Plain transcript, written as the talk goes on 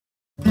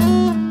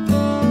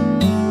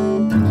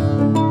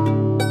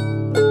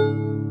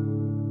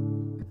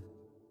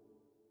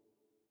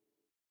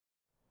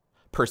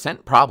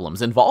Percent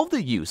problems involve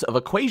the use of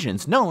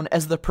equations known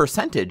as the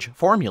percentage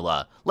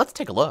formula. Let's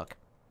take a look.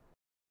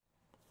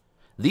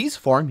 These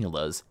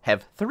formulas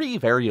have three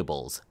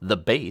variables: the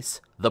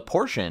base, the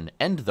portion,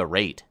 and the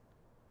rate.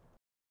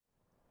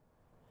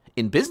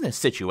 In business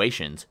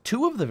situations,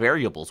 two of the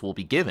variables will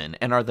be given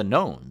and are the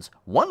knowns.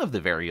 One of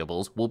the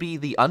variables will be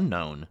the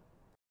unknown.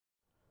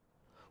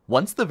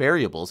 Once the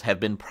variables have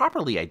been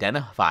properly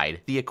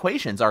identified, the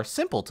equations are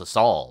simple to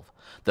solve.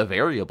 The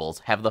variables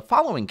have the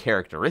following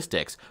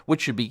characteristics,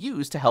 which should be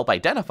used to help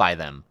identify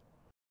them.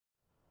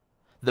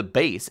 The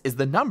base is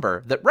the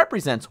number that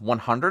represents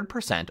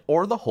 100%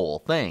 or the whole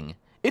thing.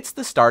 It's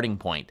the starting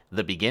point,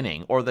 the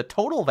beginning, or the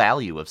total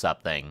value of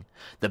something.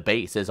 The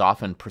base is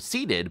often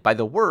preceded by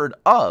the word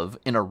of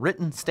in a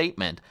written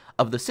statement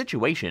of the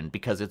situation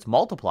because it's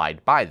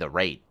multiplied by the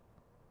rate.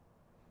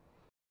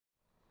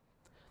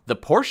 The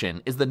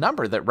portion is the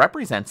number that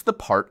represents the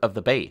part of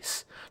the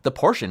base. The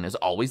portion is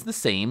always the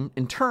same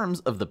in terms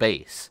of the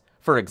base.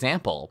 For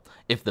example,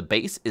 if the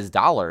base is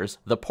dollars,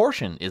 the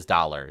portion is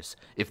dollars.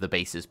 If the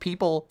base is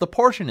people, the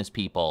portion is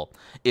people.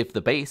 If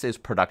the base is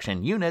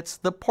production units,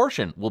 the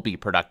portion will be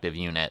productive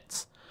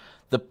units.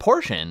 The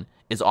portion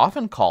is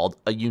often called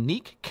a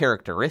unique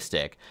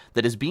characteristic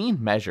that is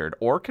being measured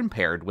or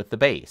compared with the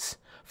base.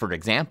 For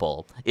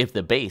example, if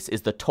the base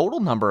is the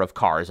total number of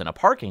cars in a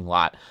parking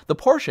lot, the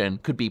portion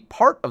could be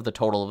part of the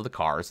total of the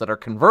cars that are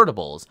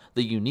convertibles,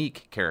 the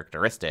unique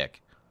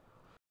characteristic.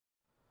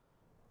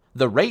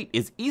 The rate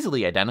is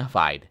easily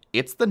identified.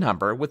 It's the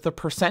number with the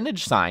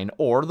percentage sign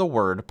or the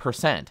word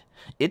percent.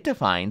 It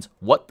defines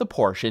what the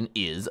portion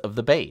is of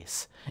the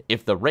base.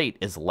 If the rate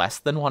is less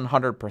than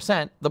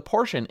 100%, the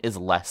portion is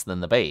less than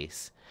the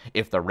base.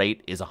 If the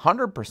rate is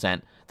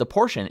 100%, the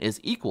portion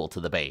is equal to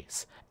the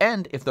base.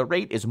 And if the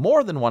rate is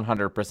more than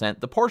 100%,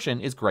 the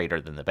portion is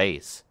greater than the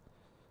base.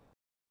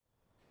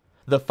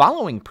 The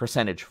following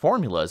percentage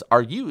formulas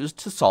are used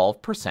to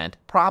solve percent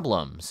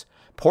problems.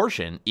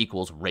 Portion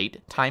equals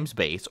rate times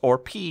base, or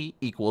P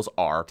equals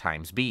R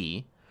times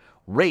B.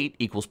 Rate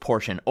equals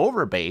portion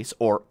over base,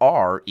 or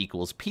R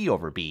equals P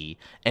over B.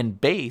 And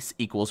base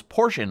equals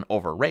portion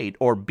over rate,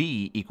 or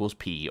B equals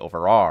P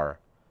over R.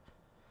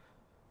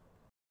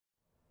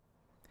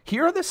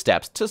 Here are the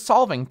steps to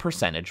solving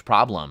percentage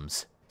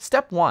problems.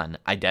 Step 1.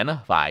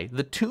 Identify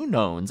the two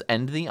knowns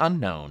and the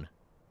unknown.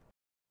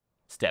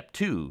 Step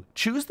 2.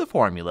 Choose the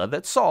formula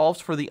that solves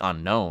for the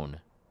unknown.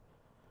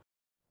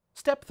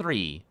 Step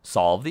 3.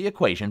 Solve the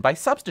equation by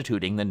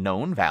substituting the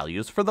known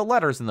values for the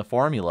letters in the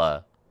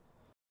formula.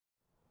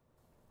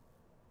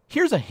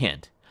 Here's a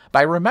hint.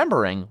 By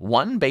remembering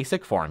one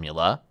basic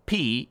formula,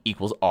 P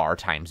equals R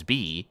times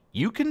B,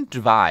 you can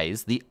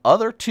devise the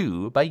other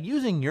two by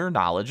using your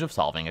knowledge of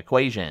solving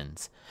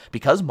equations.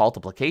 Because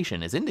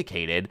multiplication is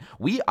indicated,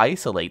 we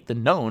isolate the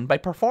known by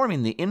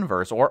performing the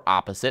inverse or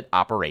opposite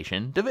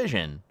operation,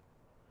 division.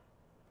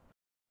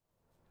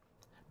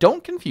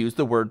 Don't confuse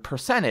the word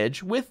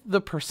percentage with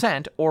the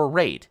percent or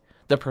rate.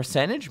 The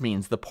percentage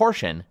means the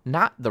portion,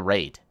 not the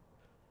rate.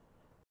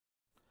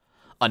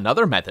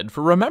 Another method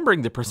for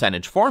remembering the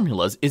percentage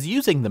formulas is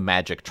using the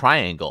magic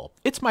triangle.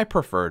 It's my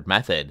preferred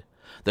method.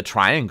 The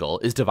triangle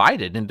is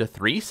divided into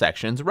three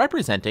sections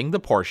representing the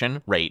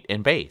portion, rate,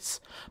 and base.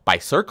 By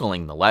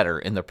circling the letter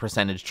in the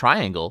percentage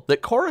triangle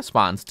that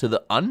corresponds to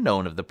the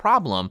unknown of the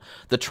problem,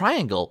 the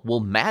triangle will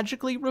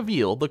magically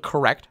reveal the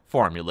correct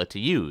formula to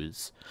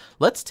use.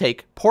 Let's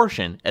take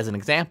portion as an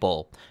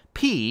example.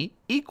 P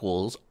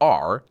equals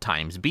R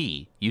times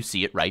B. You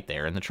see it right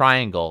there in the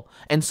triangle,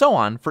 and so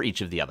on for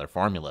each of the other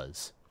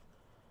formulas.